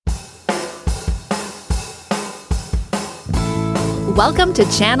Welcome to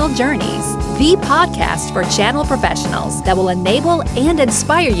Channel Journeys, the podcast for channel professionals that will enable and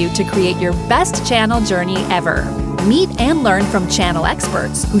inspire you to create your best channel journey ever. Meet and learn from channel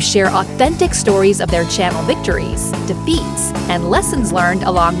experts who share authentic stories of their channel victories, defeats, and lessons learned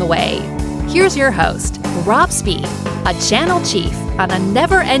along the way. Here's your host, Rob Spee, a channel chief on a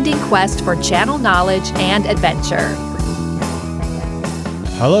never-ending quest for channel knowledge and adventure.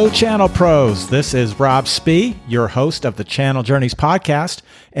 Hello, channel pros. This is Rob Spee, your host of the Channel Journeys podcast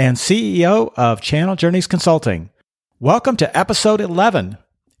and CEO of Channel Journeys Consulting. Welcome to episode 11.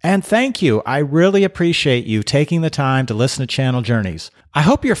 And thank you. I really appreciate you taking the time to listen to Channel Journeys. I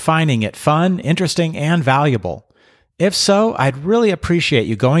hope you're finding it fun, interesting, and valuable. If so, I'd really appreciate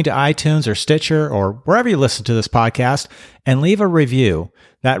you going to iTunes or Stitcher or wherever you listen to this podcast and leave a review.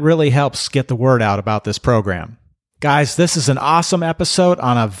 That really helps get the word out about this program. Guys, this is an awesome episode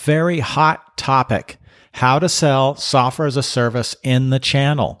on a very hot topic, how to sell software as a service in the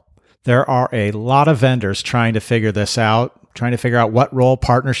channel. There are a lot of vendors trying to figure this out, trying to figure out what role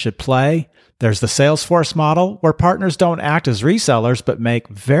partners should play. There's the Salesforce model, where partners don't act as resellers, but make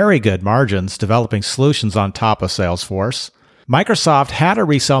very good margins developing solutions on top of Salesforce. Microsoft had a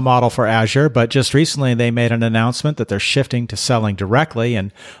resale model for Azure, but just recently they made an announcement that they're shifting to selling directly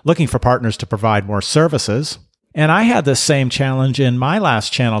and looking for partners to provide more services. And I had this same challenge in my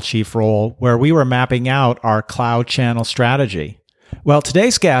last channel chief role, where we were mapping out our cloud channel strategy. Well,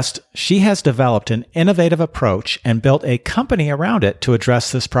 today's guest, she has developed an innovative approach and built a company around it to address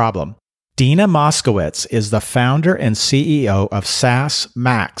this problem. Dina Moskowitz is the founder and CEO of SaaS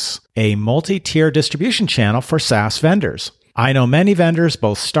Max, a multi-tier distribution channel for SaaS vendors. I know many vendors,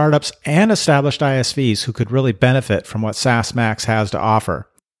 both startups and established ISVs, who could really benefit from what SaaS Max has to offer.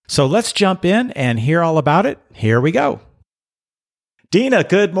 So let's jump in and hear all about it. Here we go. Dina,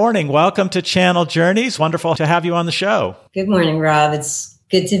 good morning. Welcome to Channel Journeys. Wonderful to have you on the show. Good morning, Rob. It's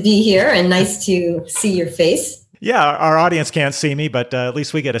good to be here and nice to see your face. Yeah, our audience can't see me, but at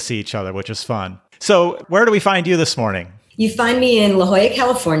least we get to see each other, which is fun. So where do we find you this morning? You find me in La Jolla,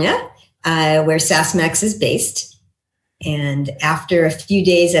 California, where SaaS Max is based. And after a few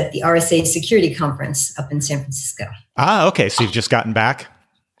days at the RSA Security Conference up in San Francisco. Okay. So you've just gotten back?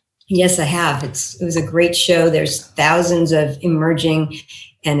 Yes, I have. It was a great show. There's thousands of emerging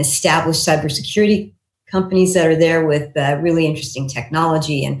and established cybersecurity companies that are there with really interesting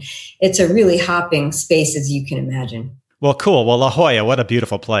technology. And it's a really hopping space, as you can imagine. Well, cool. Well, La Jolla, what a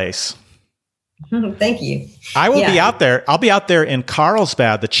beautiful place. Thank you. I will be out there. I'll be out there in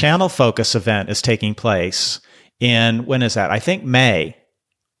Carlsbad. The Channel Focus event is taking place when is that? I think May.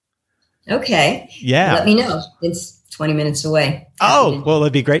 Okay. Yeah. Let me know. It's 20 minutes away. Oh, well,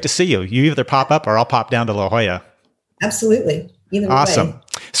 it'd be great to see you. You either pop up or I'll pop down to La Jolla. Absolutely. Either awesome. way.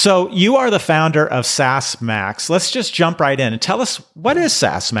 So you are the founder of SaaS Max. Let's just jump right in and tell us, what is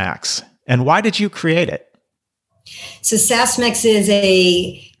SaaS Max and why did you create it? So SaaS Max is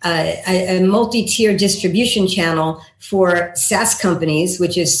a multi-tier distribution channel for SaaS companies,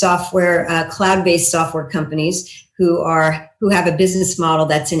 which is software, cloud-based software companies who have a business model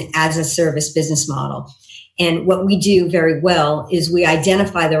that's an as-a-service business model. And what we do very well is we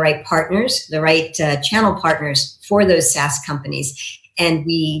identify the right partners, the right channel partners for those SaaS companies. And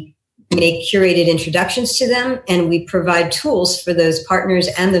we make curated introductions to them. And we provide tools for those partners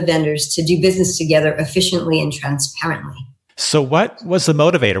and the vendors to do business together efficiently and transparently. So what was the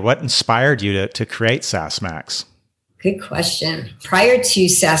motivator? What inspired you to create SaaS Max? Good question. Prior to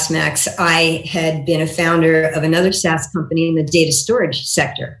SaaS Max, I had been a founder of another SaaS company in the data storage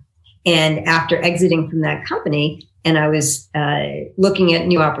sector. And after exiting from that company, and I was looking at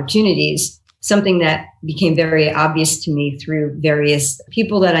new opportunities, something that became very obvious to me through various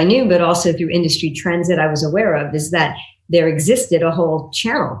people that I knew, but also through industry trends that I was aware of, is that there existed a whole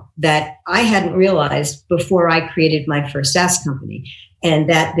channel that I hadn't realized before I created my first SaaS company. And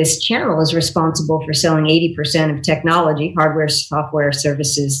that this channel is responsible for selling 80% of technology, hardware, software,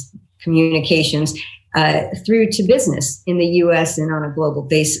 services, communications, through to business in the US and on a global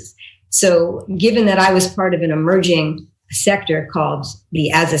basis. So given that I was part of an emerging sector called the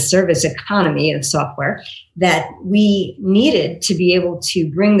as-a-service economy of software, that we needed to be able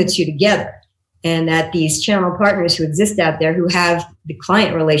to bring the two together, and that these channel partners who exist out there who have the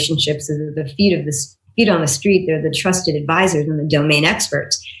client relationships, the feet on the street, they're the trusted advisors and the domain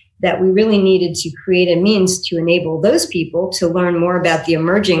experts, that we really needed to create a means to enable those people to learn more about the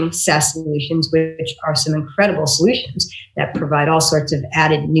emerging SaaS solutions, which are some incredible solutions that provide all sorts of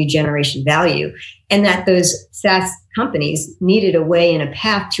added new generation value. And that those SaaS companies needed a way and a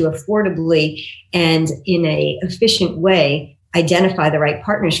path to affordably and in an efficient way identify the right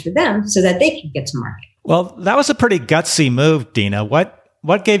partners for them so that they could get to market. Well, that was a pretty gutsy move, Dina.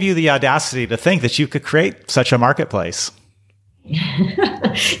 What gave you the audacity to think that you could create such a marketplace?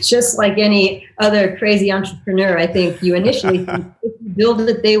 Just like any other crazy entrepreneur, I think you initially think if you build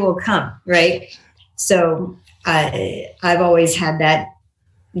it, they will come, right? So I've always had that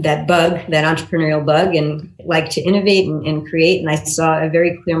bug, that entrepreneurial bug, and like to innovate and create. And I saw a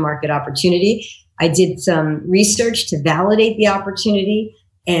very clear market opportunity. I did some research to validate the opportunity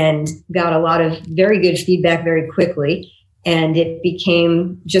and got a lot of very good feedback very quickly. And it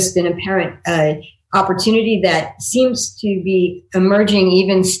became just an apparent opportunity that seems to be emerging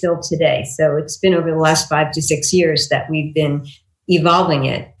even still today. So it's been over the last 5 to 6 years that we've been evolving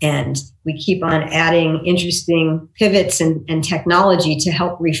it, and we keep on adding interesting pivots and technology to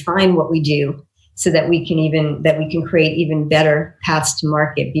help refine what we do so that we can create even better paths to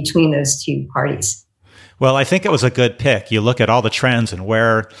market between those two parties. Well, I think it was a good pick. You look at all the trends and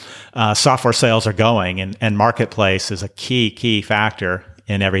where software sales are going, and marketplace is a key factor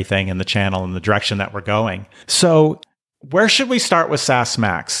in everything in the channel and the direction that we're going. So where should we start with SaaS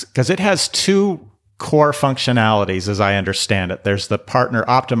Max? Because it has two core functionalities, as I understand it. There's the Partner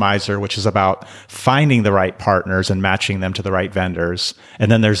Optimizer, which is about finding the right partners and matching them to the right vendors.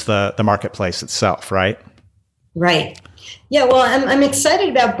 And then there's the marketplace itself, right? Right. Yeah, well, I'm excited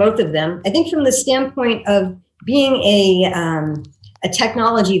about both of them. I think from the standpoint of being a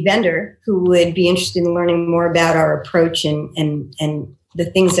technology vendor who would be interested in learning more about our approach and the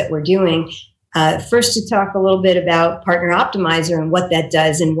things that we're doing, first to talk a little bit about Partner Optimizer and what that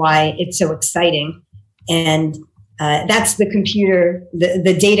does and why it's so exciting. And that's the computer,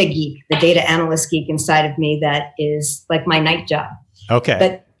 the data geek, the data analyst geek inside of me that is like my night job. Okay.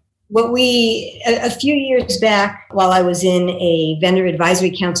 But a few years back, while I was in a vendor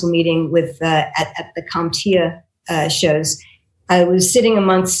advisory council meeting with at the CompTIA shows, I was sitting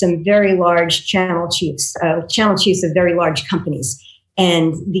amongst some very large channel chiefs of very large companies.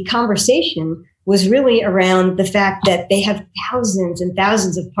 And the conversation was really around the fact that they have thousands and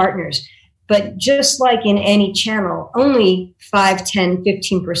thousands of partners. But just like in any channel, only 5, 10,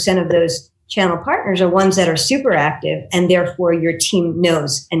 15% of those channel partners are ones that are super active, and therefore your team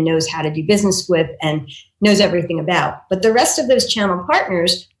knows how to do business with and knows everything about. But the rest of those channel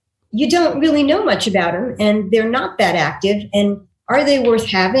partners, you don't really know much about them, and they're not that active. And are they worth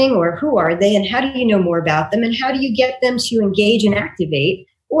having, or who are they, and how do you know more about them, and how do you get them to engage and activate,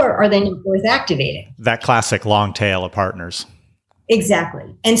 or are they not worth activating? That classic long tail of partners. Exactly.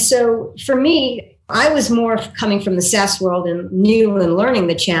 And so for me, I was more coming from the SaaS world and new and learning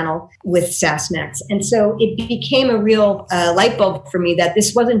the channel with SaaS Max. And so it became a real light bulb for me that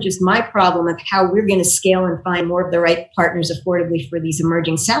this wasn't just my problem of how we're going to scale and find more of the right partners affordably for these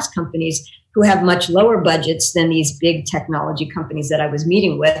emerging SaaS companies who have much lower budgets than these big technology companies that I was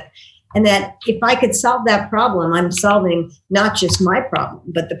meeting with. And that if I could solve that problem, I'm solving not just my problem,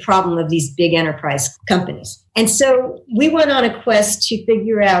 but the problem of these big enterprise companies. And so we went on a quest to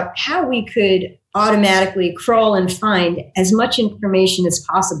figure out how we could automatically crawl and find as much information as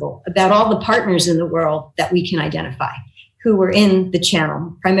possible about all the partners in the world that we can identify who were in the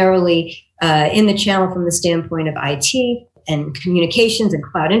channel, primarily in the channel from the standpoint of IT and communications and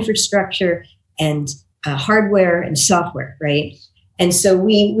cloud infrastructure and hardware and software, right? And so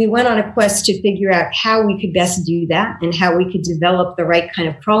we went on a quest to figure out how we could best do that and how we could develop the right kind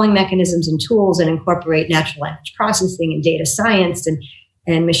of crawling mechanisms and tools and incorporate natural language processing and data science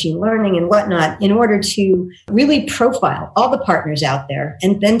and machine learning and whatnot in order to really profile all the partners out there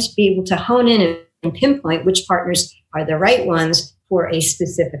and then to be able to hone in and pinpoint which partners are the right ones for a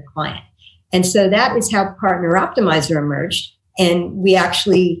specific client. And so that is how Partner Optimizer emerged. And we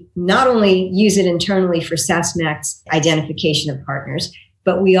actually not only use it internally for SaaS Max identification of partners,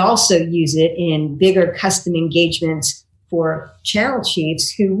 but we also use it in bigger custom engagements for channel chiefs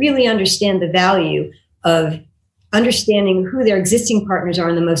who really understand the value of understanding who their existing partners are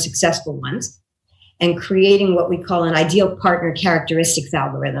and the most successful ones, and creating what we call an ideal partner characteristics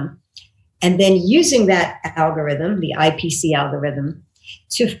algorithm. And then using that algorithm, the IPC algorithm,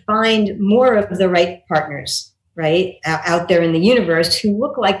 to find more of the right partners, right, out there in the universe who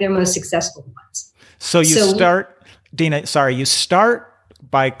look like their most successful ones. So you start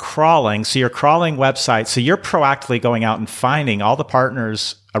by crawling. So you're crawling websites. So you're proactively going out and finding all the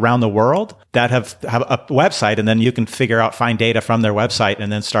partners around the world that have a website, and then you can find data from their website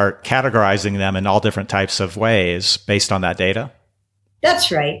and then start categorizing them in all different types of ways based on that data.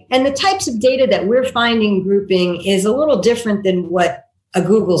 That's right. And the types of data that we're finding grouping is a little different than what a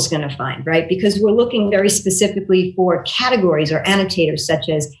Google's going to find, right? Because we're looking very specifically for categories or annotators such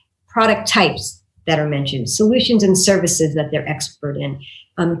as product types that are mentioned, solutions and services that they're expert in,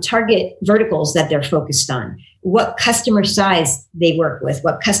 target verticals that they're focused on, what customer size they work with,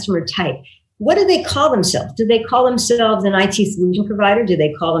 what customer type. What do they call themselves? Do they call themselves an IT solution provider? Do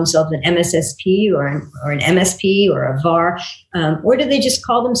they call themselves an MSSP or an MSP or a VAR? Or do they just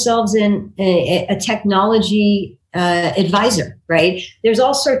call themselves a technology advisor, right? There's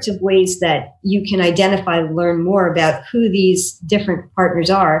all sorts of ways that you can identify and learn more about who these different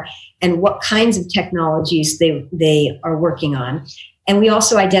partners are and what kinds of technologies they are working on. And we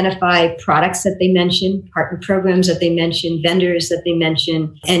also identify products that they mention, partner programs that they mention, vendors that they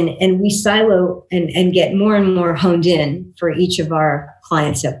mention, and we silo and get more and more honed in for each of our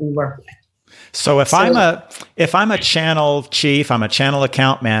clients that we work with. So if I'm a channel chief, I'm a channel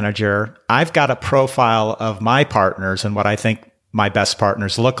account manager, I've got a profile of my partners and what I think my best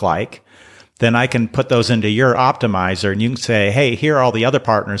partners look like. Then I can put those into your optimizer and you can say, hey, here are all the other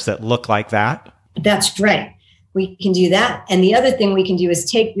partners that look like that. That's right. We can do that. And the other thing we can do is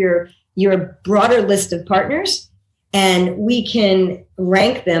take your broader list of partners and we can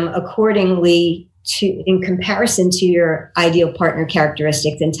rank them accordingly in comparison to your ideal partner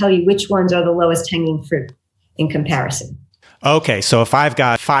characteristics and tell you which ones are the lowest hanging fruit in comparison. Okay, so if I've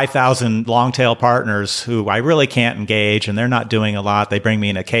got 5,000 long tail partners who I really can't engage and they're not doing a lot, they bring me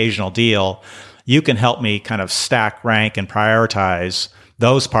an occasional deal, you can help me kind of stack rank and prioritize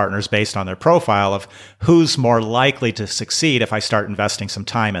those partners based on their profile of who's more likely to succeed if I start investing some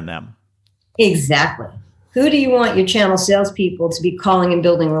time in them. Exactly. Who do you want your channel salespeople to be calling and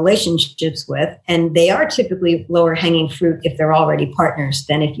building relationships with? And they are typically lower hanging fruit if they're already partners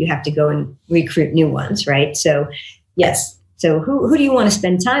than if you have to go and recruit new ones, right? So yes. So who do you want to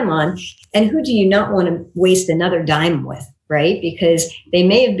spend time on? And who do you not want to waste another dime with? Right? Because they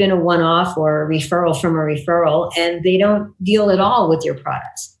may have been a one-off or a referral from a referral and they don't deal at all with your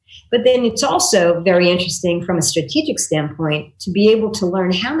products. But then it's also very interesting from a strategic standpoint to be able to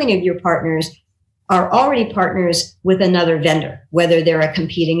learn how many of your partners are already partners with another vendor, whether they're a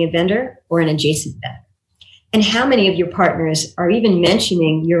competing vendor or an adjacent vendor. And how many of your partners are even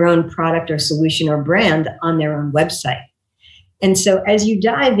mentioning your own product or solution or brand on their own website. And so as you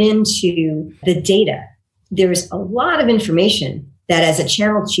dive into the data, there's a lot of information that as a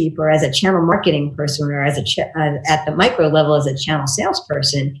channel chief or as a channel marketing person or as at the micro level as a channel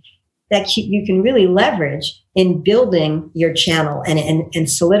salesperson that you can really leverage in building your channel and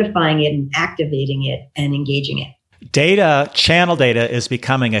solidifying it and activating it and engaging it. Channel data is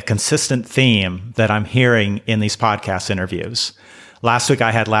becoming a consistent theme that I'm hearing in these podcast interviews. Last week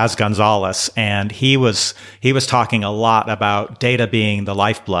I had Laz Gonzalez, and he was talking a lot about data being the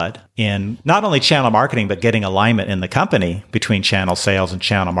lifeblood in not only channel marketing, but getting alignment in the company between channel sales and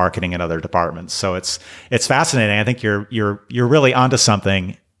channel marketing and other departments. So it's fascinating. I think you're really onto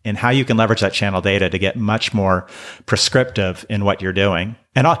something in how you can leverage that channel data to get much more prescriptive in what you're doing.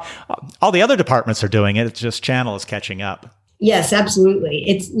 And all the other departments are doing it. It's just channel is catching up. Yes, absolutely.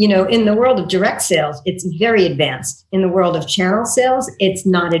 It's, in the world of direct sales, it's very advanced. In the world of channel sales, it's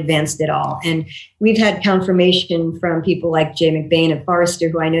not advanced at all. And we've had confirmation from people like Jay McBain of Forrester,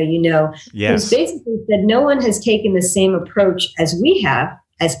 who I know you know, yes, who's basically said no one has taken the same approach as we have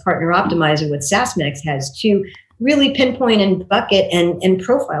as Partner Optimizer with SaaSmex has to really pinpoint and bucket and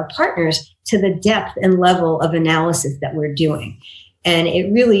profile partners to the depth and level of analysis that we're doing. And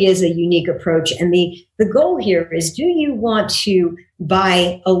it really is a unique approach. And the goal here is, do you want to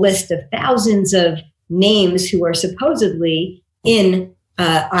buy a list of thousands of names who are supposedly in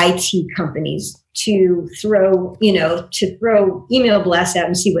IT companies to throw email blasts out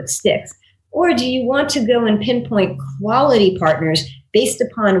and see what sticks? Or do you want to go and pinpoint quality partners based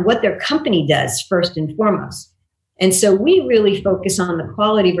upon what their company does first and foremost? And so we really focus on the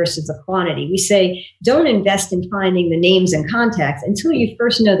quality versus the quantity. We say, don't invest in finding the names and contacts until you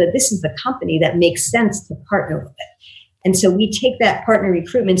first know that this is the company that makes sense to partner with it. And so we take that partner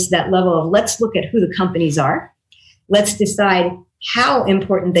recruitment to that level of, let's look at who the companies are. Let's decide how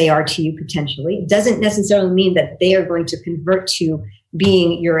important they are to you potentially. It doesn't necessarily mean that they are going to convert to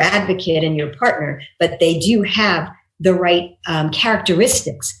being your advocate and your partner, but they do have the right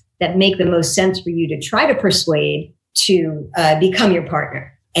characteristics that make the most sense for you to try to persuade to become your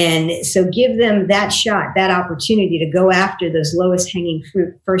partner. And so give them that shot, that opportunity to go after those lowest hanging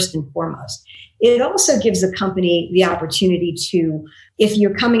fruit first and foremost. It also gives the company the opportunity to, if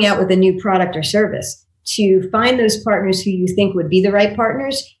you're coming out with a new product or service, to find those partners who you think would be the right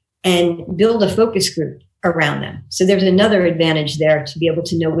partners and build a focus group around them. So there's another advantage there to be able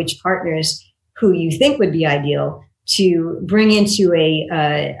to know which partners who you think would be ideal to bring into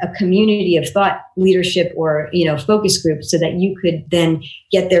a community of thought leadership or, focus groups so that you could then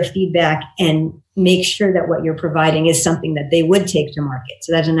get their feedback and make sure that what you're providing is something that they would take to market.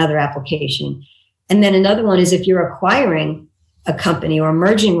 So that's another application. And then another one is if you're acquiring a company or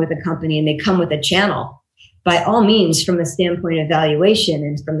merging with a company and they come with a channel, by all means, from the standpoint of valuation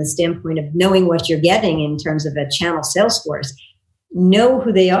and from the standpoint of knowing what you're getting in terms of a channel sales force, know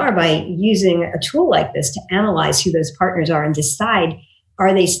who they are by using a tool like this to analyze who those partners are and decide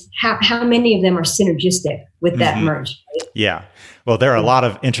how many of them are synergistic with that merge. Right? Yeah. Well, there are a lot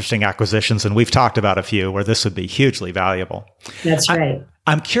of interesting acquisitions, and we've talked about a few where this would be hugely valuable. That's right.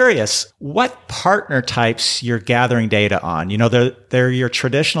 I'm curious what partner types you're gathering data on. They're your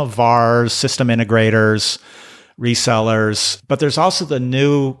traditional VARs, system integrators, resellers, but there's also the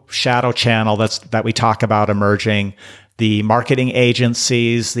new shadow channel that we talk about emerging, the marketing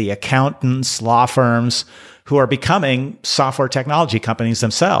agencies, the accountants, law firms who are becoming software technology companies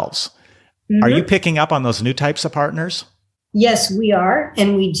themselves. Mm-hmm. Are you picking up on those new types of partners? Yes, we are,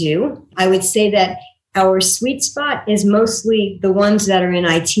 and we do. I would say that our sweet spot is mostly the ones that are in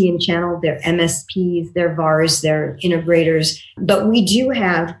IT and channel. They're MSPs, they're VARs, they're integrators. But we do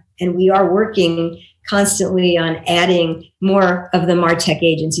have, and we are working constantly on adding more of the MarTech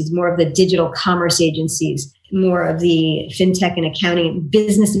agencies, more of the digital commerce agencies, more of the fintech and accounting and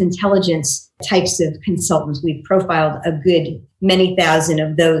business intelligence types of consultants. We've profiled a good many thousand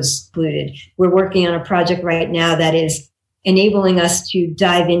of those included. We're working on a project right now that is enabling us to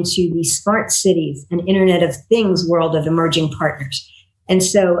dive into the smart cities and Internet of Things world of emerging partners. And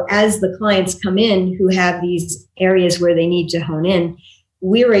so as the clients come in who have these areas where they need to hone in,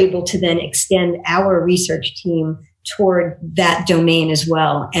 we're able to then extend our research team toward that domain as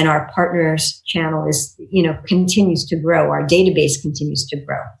well. And our partners channel is, continues to grow. Our database continues to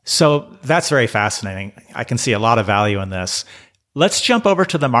grow. So that's very fascinating. I can see a lot of value in this. Let's jump over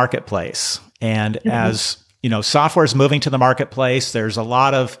to the marketplace. And as software is moving to the marketplace, there's a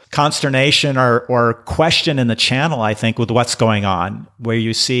lot of consternation or question in the channel, I think, with what's going on, where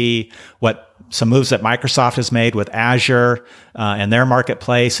you see some moves that Microsoft has made with Azure and their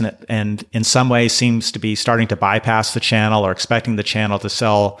marketplace, and in some ways seems to be starting to bypass the channel or expecting the channel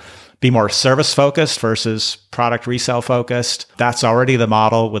to be more service focused versus product resale focused. That's already the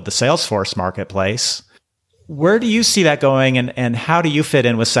model with the Salesforce marketplace. Where do you see that going, and how do you fit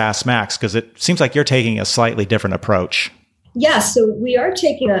in with SaaS Max? Because it seems like you're taking a slightly different approach. Yeah, so we are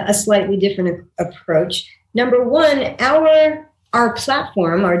taking a slightly different approach. Number one, our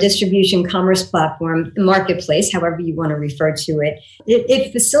platform, our distribution commerce platform, marketplace, however you want to refer to it,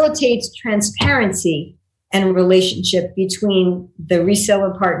 it facilitates transparency and relationship between the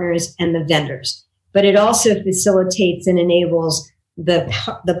reseller partners and the vendors. But it also facilitates and enables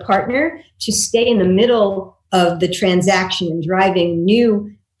the partner to stay in the middle of the transaction and driving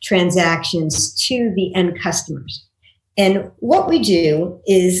new transactions to the end customers. And what we do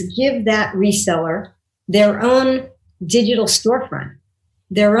is give that reseller their own digital storefront,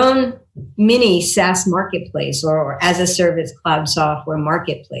 their own mini SaaS marketplace or as a service cloud software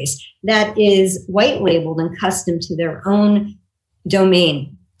marketplace that is white labeled and custom to their own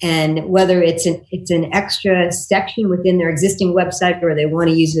domain. And whether it's an extra section within their existing website or they want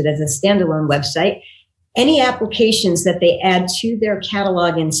to use it as a standalone website, any applications that they add to their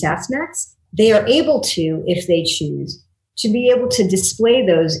catalog in SaaS Max, they are able to, if they choose, to be able to display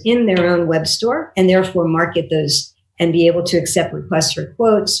those in their own web store and therefore market those and be able to accept requests for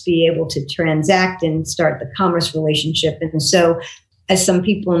quotes, be able to transact and start the commerce relationship. And so, as some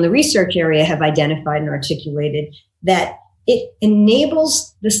people in the research area have identified and articulated, that it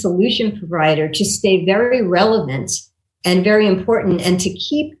enables the solution provider to stay very relevant and very important and to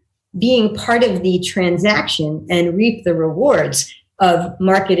keep being part of the transaction and reap the rewards of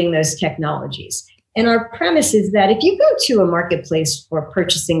marketing those technologies. And our premise is that if you go to a marketplace for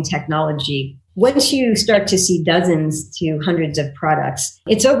purchasing technology, once you start to see dozens to hundreds of products,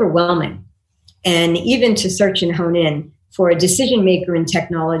 it's overwhelming. And even to search and hone in for a decision maker in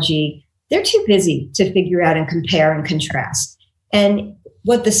technology, they're too busy to figure out and compare and contrast. And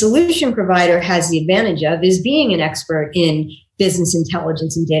what the solution provider has the advantage of is being an expert in business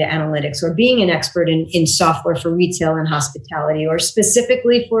intelligence and data analytics, or being an expert in software for retail and hospitality, or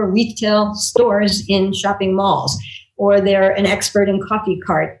specifically for retail stores in shopping malls, or they're an expert in coffee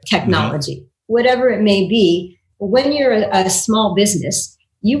cart technology, whatever it may be. When you're a small business,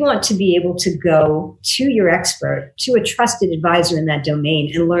 you want to be able to go to your expert, to a trusted advisor in that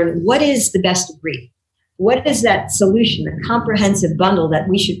domain, and learn what is the best of breed. What is that solution, a comprehensive bundle that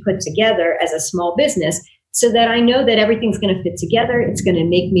we should put together as a small business so that I know that everything's going to fit together. It's going to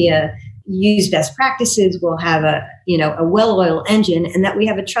make me a use best practices, we'll have a well-oiled engine, and that we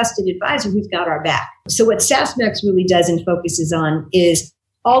have a trusted advisor who's got our back. So what SaaSmax really does and focuses on is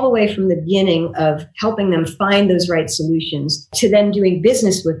all the way from the beginning of helping them find those right solutions to then doing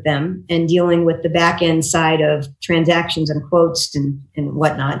business with them and dealing with the back end side of transactions and quotes and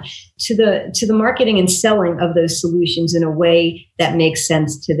whatnot, to the marketing and selling of those solutions in a way that makes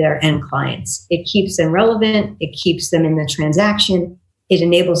sense to their end clients. It keeps them relevant. It keeps them in the transaction. It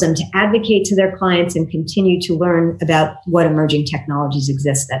enables them to advocate to their clients and continue to learn about what emerging technologies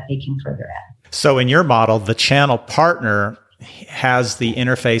exist that they can further add. So in your model, the channel partner has the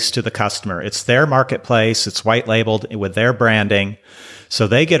interface to the customer. It's their marketplace. It's white labeled with their branding. So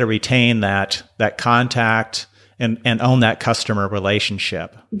they get to retain that contact and own that customer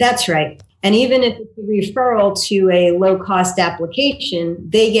relationship. That's right. And even if it's a referral to a low-cost application,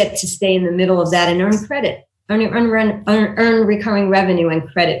 they get to stay in the middle of that and earn credit, earn recurring revenue and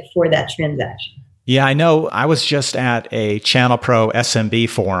credit for that transaction. Yeah, I know. I was just at a Channel Pro SMB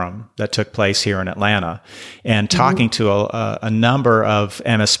forum that took place here in Atlanta and talking to a number of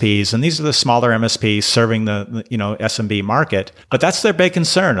MSPs. And these are the smaller MSPs serving the SMB market. But that's their big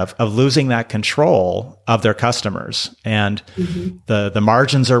concern of losing that control of their customers. And the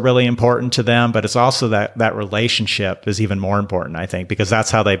margins are really important to them, but it's also that relationship is even more important, I think, because that's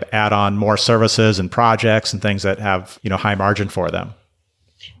how they add on more services and projects and things that have high margin for them.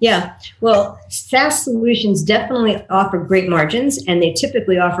 Yeah, well, SaaS solutions definitely offer great margins, and they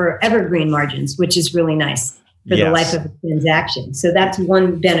typically offer evergreen margins, which is really nice for the life of a transaction. So that's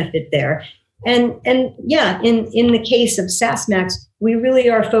one benefit there. And yeah, in the case of SaaSmax, we really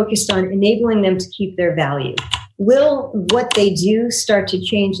are focused on enabling them to keep their value. Will what they do start to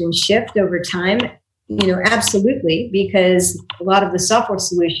change and shift over time? Absolutely, because a lot of the software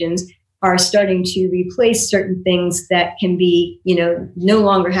solutions are starting to replace certain things that can be, no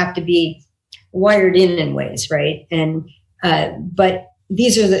longer have to be wired in ways, right? And but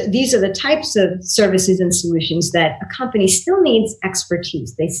these are the types of services and solutions that a company still needs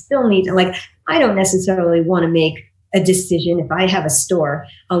expertise. They still need, I don't necessarily want to make a decision if I have a store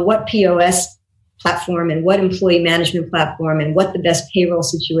on what POS platform and what employee management platform and what the best payroll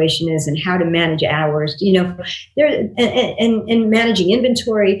situation is and how to manage hours, and managing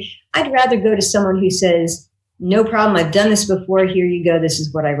inventory. I'd rather go to someone who says, no problem, I've done this before, here you go, this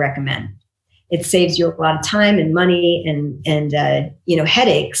is what I recommend. It saves you a lot of time and money and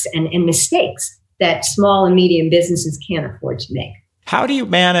headaches and mistakes that small and medium businesses can't afford to make. How do you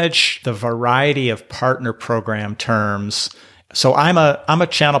manage the variety of partner program terms? So I'm a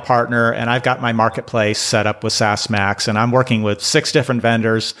channel partner and I've got my marketplace set up with SaaSmax and I'm working with 6 different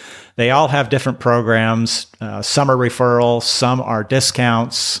vendors. They all have different programs. Some are referrals, some are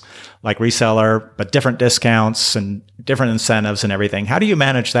discounts like reseller, but different discounts and different incentives and everything. How do you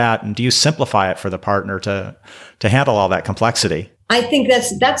manage that? And do you simplify it for the partner to handle all that complexity? I think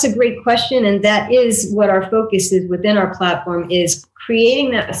that's a great question. And that is what our focus is within our platform, is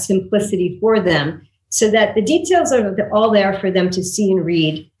creating that simplicity for them, so that the details are all there for them to see and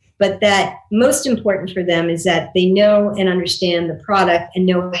read, but that most important for them is that they know and understand the product and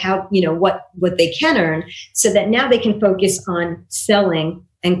know how, what they can earn, so that now they can focus on selling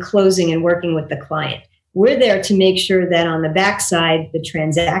and closing and working with the client. We're there to make sure that on the backside, the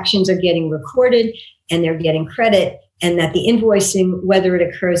transactions are getting recorded and they're getting credit, and that the invoicing, whether it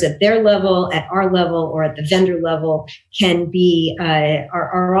occurs at their level, at our level, or at the vendor level, can be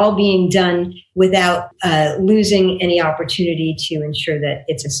are all being done without losing any opportunity to ensure that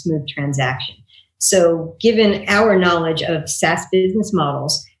it's a smooth transaction. So given our knowledge of SaaS business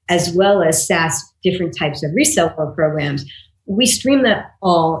models, as well as SaaS different types of reseller programs, we stream that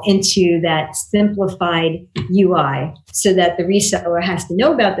all into that simplified UI so that the reseller has to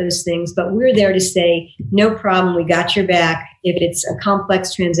know about those things, but we're there to say, no problem, we got your back. If it's a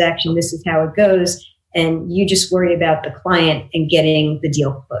complex transaction, this is how it goes. And you just worry about the client and getting the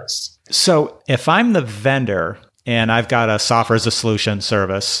deal closed. So if I'm the vendor and I've got a software as a solution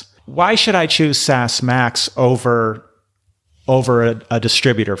service, why should I choose SaaSmax over a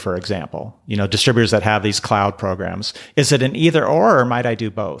distributor, for example, distributors that have these cloud programs? Is it an either or might I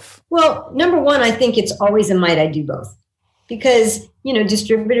do both? Well, number one, I think it's always a might I do both, because,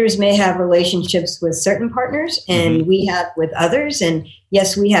 distributors may have relationships with certain partners and we have with others. And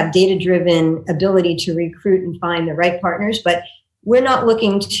yes, we have data-driven ability to recruit and find the right partners, but we're not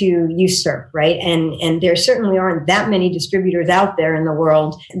looking to usurp, right? And there certainly aren't that many distributors out there in the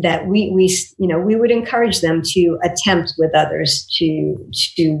world that we would encourage them to attempt with others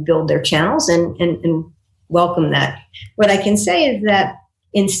to build their channels and welcome that. What I can say is that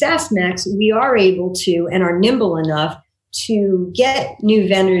in SaaSmax, we are able to and are nimble enough to get new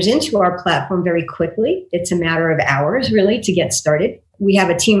vendors into our platform very quickly. It's a matter of hours, really, to get started. We have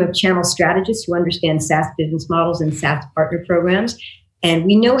a team of channel strategists who understand SaaS business models and SaaS partner programs. And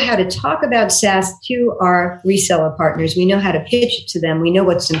we know how to talk about SaaS to our reseller partners. We know how to pitch it to them. We know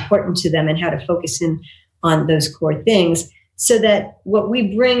what's important to them and how to focus in on those core things, so that what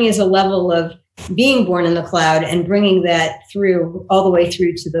we bring is a level of being born in the cloud and bringing that through all the way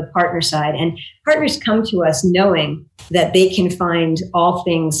through to the partner side. And partners come to us knowing that they can find all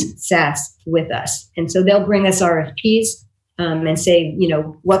things SaaS with us. And so they'll bring us RFPs and say,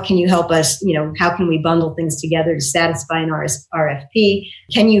 what can you help us? How can we bundle things together to satisfy an RFP?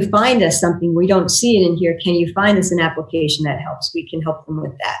 Can you find us something? We don't see it in here. Can you find us an application that helps? We can help them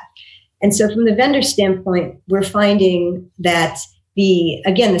with that. And so from the vendor standpoint, we're finding that the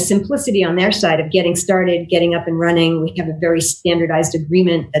simplicity on their side of getting started, getting up and running. We have a very standardized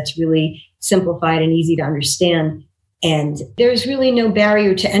agreement that's really simplified and easy to understand. And there's really no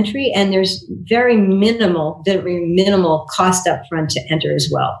barrier to entry, and there's very minimal cost up front to enter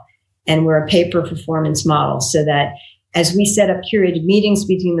as well. And we're a pay-per-performance model, so that as we set up curated meetings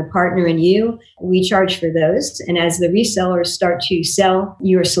between the partner and you, we charge for those. And as the resellers start to sell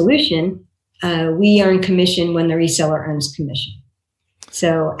your solution, we earn commission when the reseller earns commission.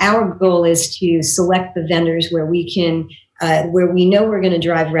 So our goal is to select the vendors where we can, where we know we're going to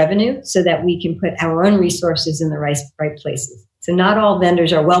drive revenue, so that we can put our own resources in the right places. So not all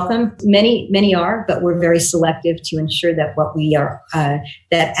vendors are welcome. Many are, but we're very selective to ensure that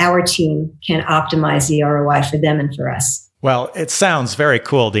that our team can optimize the ROI for them and for us. Well, it sounds very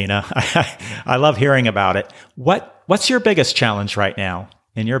cool, Dina. I love hearing about it. What's your biggest challenge right now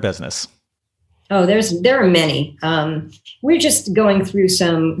in your business? Oh, there are many. We're just going through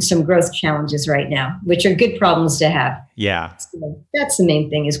some growth challenges right now, which are good problems to have. Yeah. So that's the main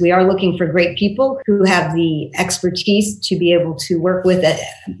thing, is we are looking for great people who have the expertise to be able to work with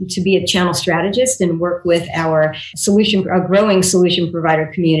to be a channel strategist and work with our growing solution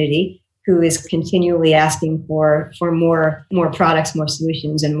provider community, who is continually asking for more products, more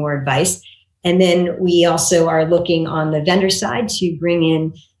solutions, and more advice. And then we also are looking on the vendor side to bring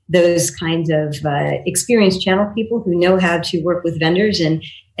in those kinds of experienced channel people who know how to work with vendors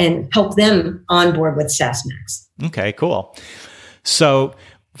and help them on board with SaaSmax. Okay, cool. So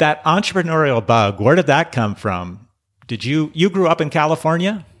that entrepreneurial bug, where did that come from? You grew up in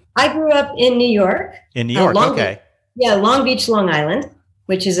California? I grew up in New York. In New York, okay. Long Beach, Long Island,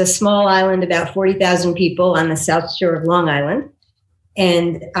 which is a small island, about 40,000 people on the south shore of Long Island.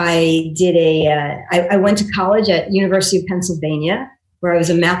 And I did I went to college at University of Pennsylvania, where I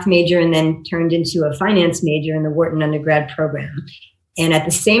was a math major and then turned into a finance major in the Wharton undergrad program. And at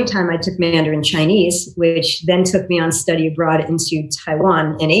the same time, I took Mandarin Chinese, which then took me on study abroad into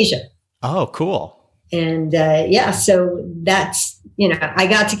Taiwan and Asia. Oh, cool. And so that's, I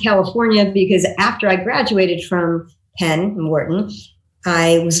got to California because after I graduated from Penn and Wharton,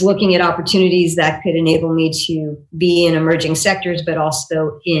 I was looking at opportunities that could enable me to be in emerging sectors, but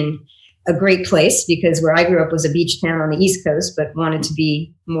also in a great place, because where I grew up was a beach town on the East Coast, but wanted to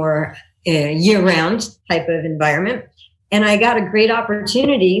be more year-round type of environment. And I got a great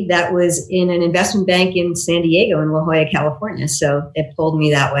opportunity that was in an investment bank in San Diego in La Jolla, California. So it pulled me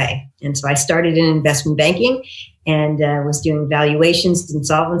that way. And so I started in investment banking and was doing valuations and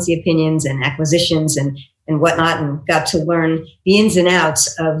solvency opinions and acquisitions and whatnot, and got to learn the ins and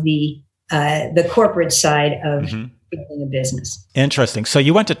outs of the corporate side of building a business. Interesting. So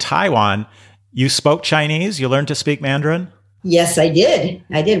you went to Taiwan. You spoke Chinese. You learned to speak Mandarin? Yes, I did.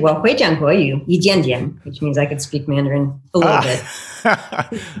 Well, 会讲国语一点点, which means I could speak Mandarin a little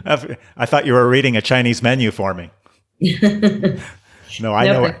bit. I thought you were reading a Chinese menu for me. No, I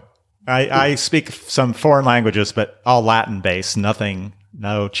know it. I speak some foreign languages, but all Latin-based,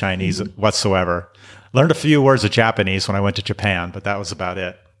 no Chinese whatsoever. Learned a few words of Japanese when I went to Japan, but that was about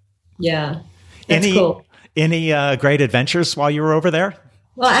it. Yeah, that's cool. Any great adventures while you were over there?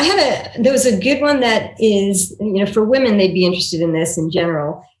 Well, there was a good one that is, for women, they'd be interested in this in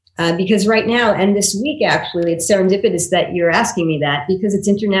general, because right now, and this week, actually, it's serendipitous that you're asking me that, because it's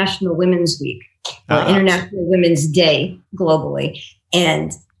International Women's Week, International Women's Day globally.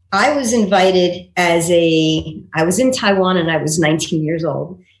 And I was invited I was in Taiwan and I was 19 years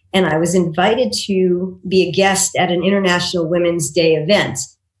old, and I was invited to be a guest at an International Women's Day event.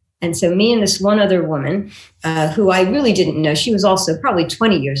 And so me and this one other woman, who I really didn't know, she was also probably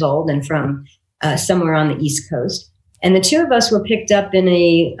 20 years old and from somewhere on the East Coast. And the two of us were picked up in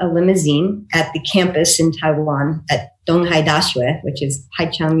a limousine at the campus in Taiwan at Donghai Daxue, which is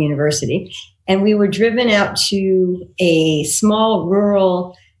Haichang University. And we were driven out to a small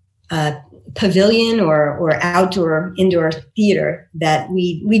rural pavilion or outdoor indoor theater that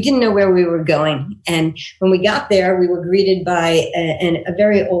we didn't know where we were going. And when we got there, we were greeted by a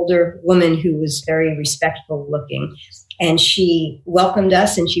very older woman who was very respectful looking. And she welcomed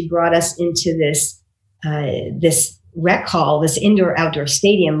us and she brought us into this rec hall, this indoor outdoor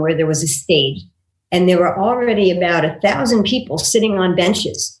stadium where there was a stage. And there were already about 1,000 people sitting on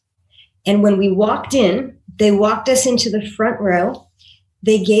benches. And when we walked in, they walked us into the front row.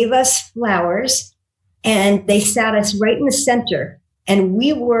 They gave us flowers and they sat us right in the center. And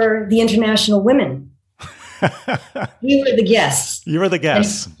we were the international women. We were the guests. You were the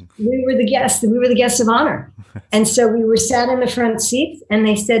guests. And we were the guests. We were the guests of honor. And so we were sat in the front seats and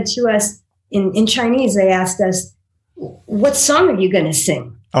they said to us in Chinese, they asked us, "What song are you going to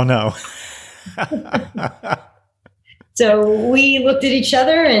sing?" Oh, no. So we looked at each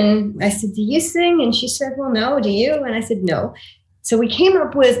other and I said, "Do you sing?" And she said, "Well, no. Do you?" And I said, "No." So we came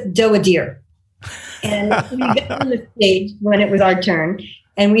up with "Doe a Deer." And we got on the stage when it was our turn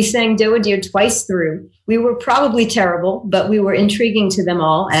and we sang "Doe a Deer" twice through. We were probably terrible, but we were intriguing to them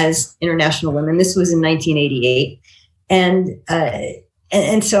all as international women. This was in 1988.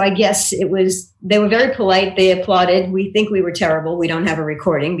 And so I guess they were very polite. They applauded. We think we were terrible. We don't have a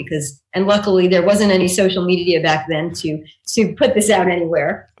recording and luckily there wasn't any social media back then to put this out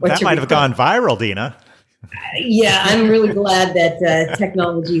anywhere. That might have gone viral, Dina. Yeah, I'm really glad that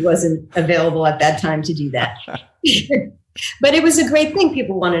technology wasn't available at that time to do that. But it was a great thing.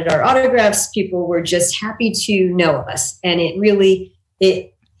 People wanted our autographs. People were just happy to know us. And it really,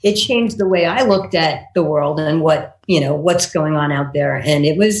 it changed the way I looked at the world and what's going on out there. And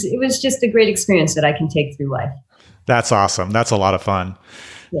it was just a great experience that I can take through life. That's awesome. That's a lot of fun.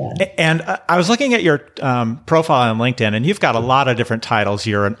 Yeah. And I was looking at your profile on LinkedIn, and you've got a lot of different titles.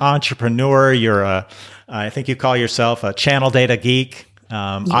 You're an entrepreneur. I think you call yourself a channel data geek.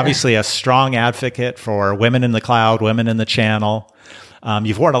 Obviously a strong advocate for women in the cloud, women in the channel.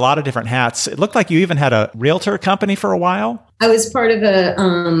 You've worn a lot of different hats. It looked like you even had a realtor company for a while. I was part of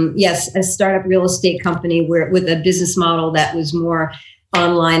a startup real estate company with a business model that was more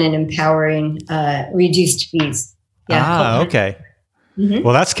online and empowering reduced fees. Yeah. Okay. Mm-hmm.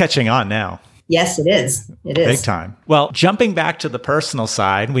 Well, that's catching on now. Yes, it is. It is. Big time. Well, jumping back to the personal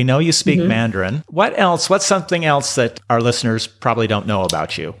side, we know you speak Mandarin. What else? What's something else that our listeners probably don't know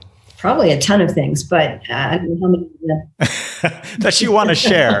about you? Probably a ton of things, but I don't know how many that you want to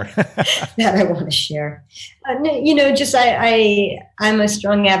share. That I want to share. I'm a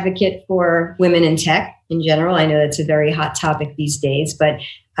strong advocate for women in tech in general. I know that's a very hot topic these days, but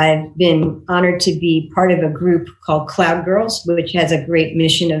I've been honored to be part of a group called Cloud Girls, which has a great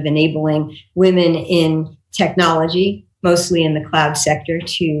mission of enabling women in technology, mostly in the cloud sector,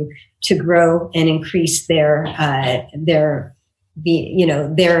 to grow and increase their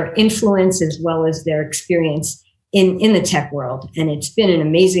influence as well as their experience in the tech world. And it's been an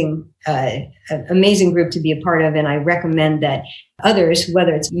amazing group to be a part of. And I recommend that others,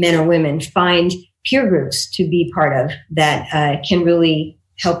 whether it's men or women, find peer groups to be part of that can really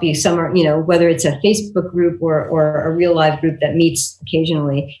help you. Some are, whether it's a Facebook group or a real live group that meets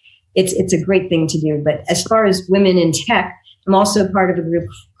occasionally, it's a great thing to do. But as far as women in tech, I'm also part of a group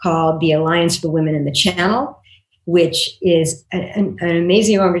called the Alliance for Women in the Channel, which is an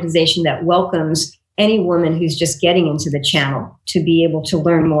amazing organization that welcomes any woman who's just getting into the channel to be able to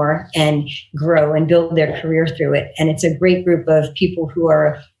learn more and grow and build their career through it. And it's a great group of people who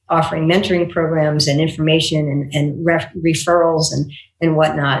are offering mentoring programs and information and referrals and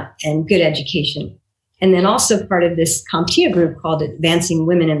whatnot, and good education. And then also part of this CompTIA group called Advancing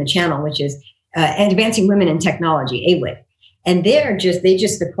Women in the Channel, which is Advancing Women in Technology, AWIT. And they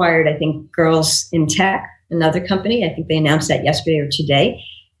just acquired, I think, Girls in Tech, another company. I think they announced that yesterday or today.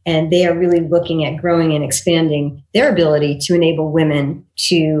 And they are really looking at growing and expanding their ability to enable women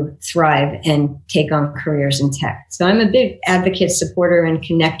to thrive and take on careers in tech. So I'm a big advocate, supporter, and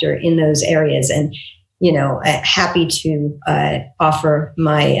connector in those areas. And, happy to offer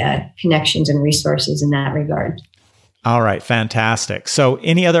my connections and resources in that regard. All right. Fantastic. So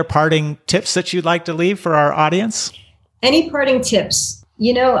any other parting tips that you'd like to leave for our audience? Any parting tips?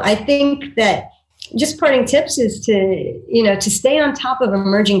 I think that just parting tips is to stay on top of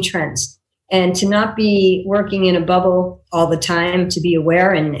emerging trends and to not be working in a bubble all the time, to be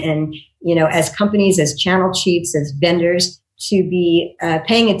aware and as companies, as channel chiefs, as vendors, to be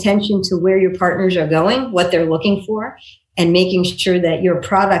paying attention to where your partners are going, what they're looking for, and making sure that your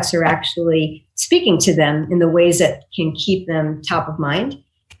products are actually speaking to them in the ways that can keep them top of mind.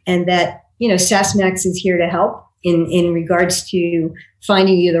 And that, SaaSmax is here to help in regards to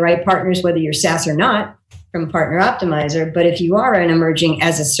finding you the right partners, whether you're SaaS or not, from Partner Optimizer. But if you are an emerging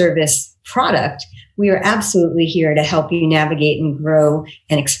as a service product, we are absolutely here to help you navigate and grow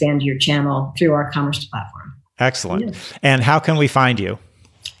and expand your channel through our commerce platform. Excellent. Yeah. And how can we find you?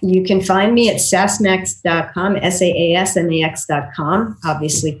 You can find me at saasmax.com, SAASMAX.com,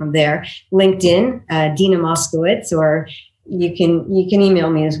 obviously from there. LinkedIn, Dina Moskowitz, or you can email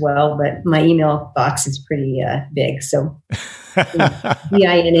me as well, but my email box is pretty big. So Dina at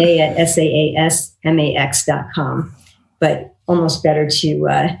SAASMAX.com, but almost better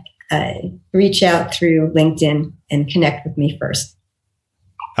to reach out through LinkedIn and connect with me first.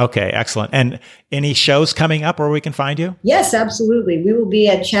 Okay, excellent. And any shows coming up where we can find you? Yes, absolutely. We will be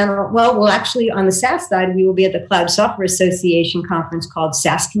at we'll actually, on the SaaS side, we will be at the Cloud Software Association conference called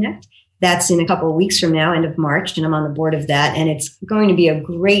SaaS Connect. That's in a couple of weeks from now, end of March, and I'm on the board of that. And it's going to be a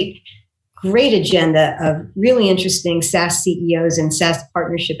great agenda of really interesting SaaS CEOs and SaaS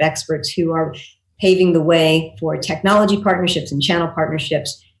partnership experts who are paving the way for technology partnerships and channel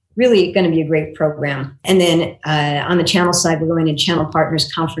partnerships. Really going to be a great program. And then on the channel side, we're going to Channel Partners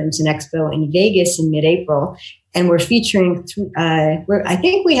Conference and Expo in Vegas in mid-April. And we're featuring, I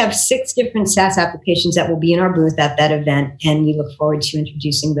think we have 6 different SaaS applications that will be in our booth at that event. And we look forward to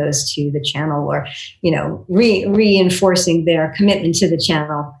introducing those to the channel, or, reinforcing their commitment to the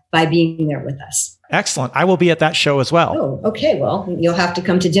channel by being there with us. Excellent. I will be at that show as well. Oh, okay. Well, you'll have to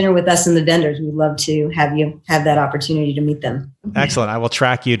come to dinner with us and the vendors. We'd love to have you have that opportunity to meet them. Excellent. I will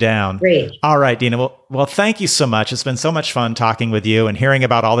track you down. Great. All right, Dina. Well, thank you so much. It's been so much fun talking with you and hearing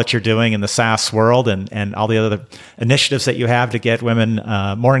about all that you're doing in the SaaS world and all the other initiatives that you have to get women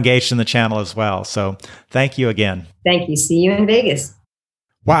more engaged in the channel as well. So thank you again. Thank you. See you in Vegas.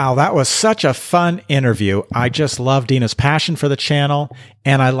 Wow, that was such a fun interview. I just love Dina's passion for the channel,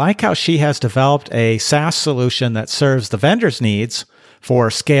 and I like how she has developed a SaaS solution that serves the vendors' needs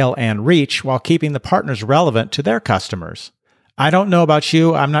for scale and reach while keeping the partners relevant to their customers. I don't know about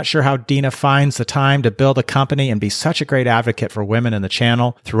you. I'm not sure how Dina finds the time to build a company and be such a great advocate for women in the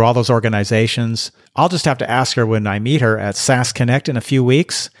channel through all those organizations. I'll just have to ask her when I meet her at SaaS Connect in a few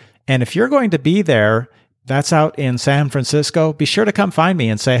weeks. And if you're going to be there, that's out in San Francisco, be sure to come find me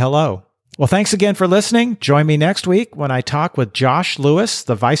and say hello. Well, thanks again for listening. Join me next week when I talk with Josh Lewis,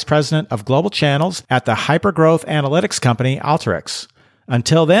 the Vice President of Global Channels at the hypergrowth analytics company Alteryx.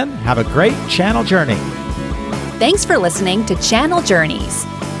 Until then, have a great channel journey. Thanks for listening to Channel Journeys.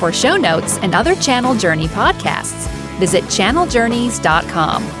 For show notes and other Channel Journey podcasts, visit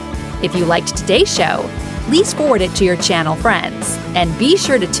channeljourneys.com. If you liked today's show, please forward it to your channel friends. And be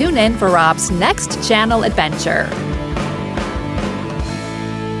sure to tune in for Rob's next channel adventure.